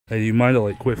Hey, you mind to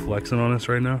like quit flexing on us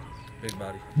right now? Big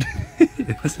body.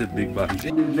 I said big body.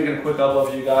 Making a quick upload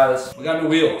for you guys. We got new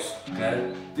wheels,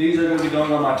 okay? These are gonna be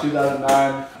going on my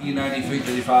 2009 E90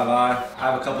 335i. I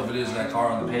have a couple videos of that car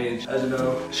on the page. As you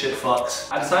know, shit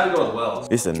fucks. I decided to go with Welds.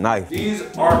 It's a knife.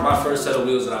 These aren't my first set of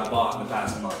wheels that I bought in the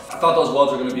past month. I thought those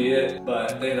Welds were gonna be it,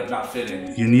 but they ended up not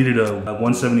fitting. You needed a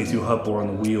 172 hub bore on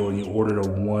the wheel and you ordered a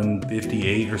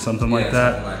 158 or something like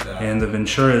that. Something like that. And the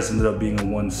Venturas ended up being a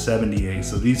 178.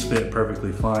 So these fit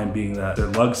perfectly fine being that they're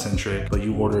lug centric, but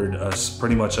you ordered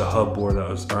pretty much a hub bore that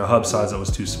was, or a hub size that was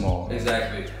too small.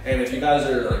 Exactly. And if you guys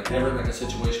are like ever in like a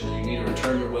situation where you need to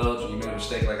return your welds or you made a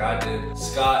mistake like I did,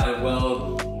 Scott at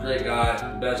Weld, great guy,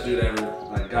 best dude ever.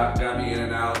 Like got me in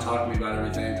and out, talked to me about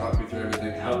everything, talked me through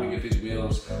everything, helped me get these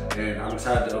wheels. And I'm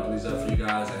excited to open these up for you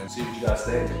guys and see what you guys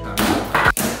think.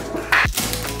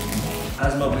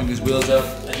 As I'm opening these wheels up,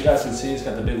 as you guys can see, it's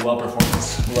got the big Weld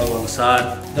Performance logo on the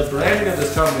side. The branding of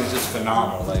this company is just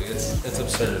phenomenal. Like it's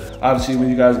absurd. Obviously, when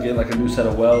you guys get like a new set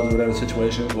of welds or whatever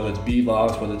situation, whether it's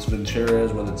B-locks, whether it's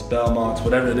Venturas, whether it's Belmonts,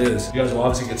 whatever it is, you guys will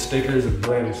obviously get stickers and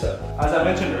brand new stuff. As I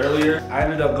mentioned earlier, I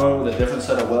ended up going with a different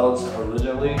set of welds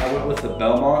originally. I went with the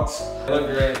Belmonts. They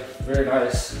look great, very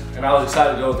nice, and I was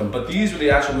excited to go with them. But these were the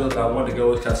actual wheels that I wanted to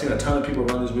go with because I've seen a ton of people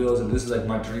run these wheels, and this is like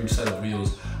my dream set of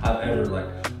wheels I've ever like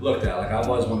looked at. Like I've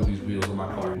always wanted these wheels on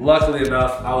my car. Luckily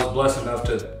enough, I was blessed enough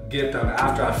to get them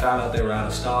after I found out they were out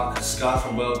of stock. Scott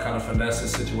from Weld kind of finessed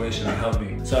this situation and helped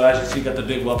me. So as you see, got the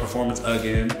big Weld Performance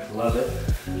again. Love it.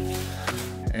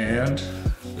 And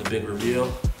the big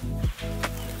reveal.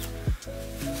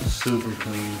 Super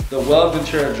clean. The Weld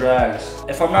Ventura drags.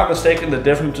 If I'm not mistaken, the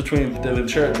difference between the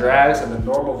Ventura drags and the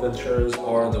normal Venturas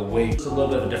are the weight. It's a little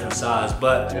bit of a different size,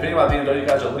 but if any of my BMW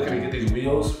guys are looking to get these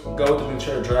wheels, go with the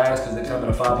Ventura drags because they come in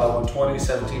a 5x120,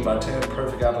 17x10,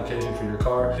 perfect application for your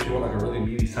car if you want like a really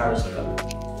meaty tire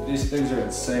setup. These things are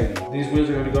insane. These wheels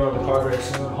are gonna be going on the car very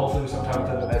soon. Hopefully sometime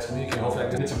within the next week, and hopefully I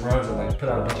can get some runs and like put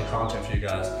out a bunch of content for you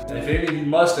guys. And if any of you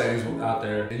Mustangs out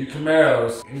there, and you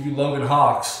Camaros, and you Logan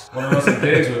Hawks, want to run some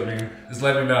days with me, just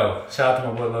let me know. Shout out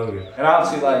to my boy Logan. And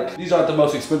obviously like, these aren't the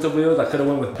most expensive wheels. I could have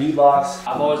went with B-locks.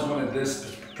 I've always wanted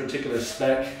this particular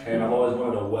spec, and I've always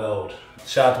wanted a Weld.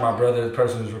 Shout out to my brother, the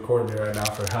person who's recording me right now,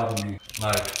 for helping me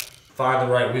like find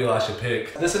the right wheel I should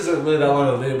pick. This isn't really that long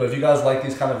of a video, but if you guys like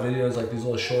these kind of videos, like these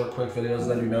little short, quick videos,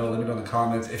 let me know in the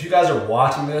comments. If you guys are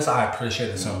watching this, I appreciate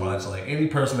it so much. Like any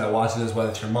person that watches this, whether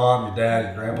it's your mom, your dad,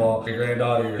 your grandpa, your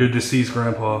granddaughter, Your deceased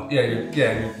grandpa. Yeah,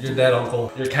 your dead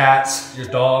uncle, your cats, your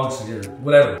dogs, your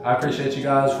whatever. I appreciate you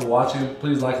guys for watching.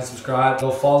 Please like and subscribe.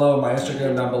 Go follow my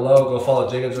Instagram down below. Go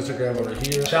follow Jacob's Instagram over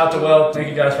here. Shout out to Weld. Thank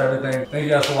you guys for everything. Thank you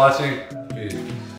guys for watching. Peace.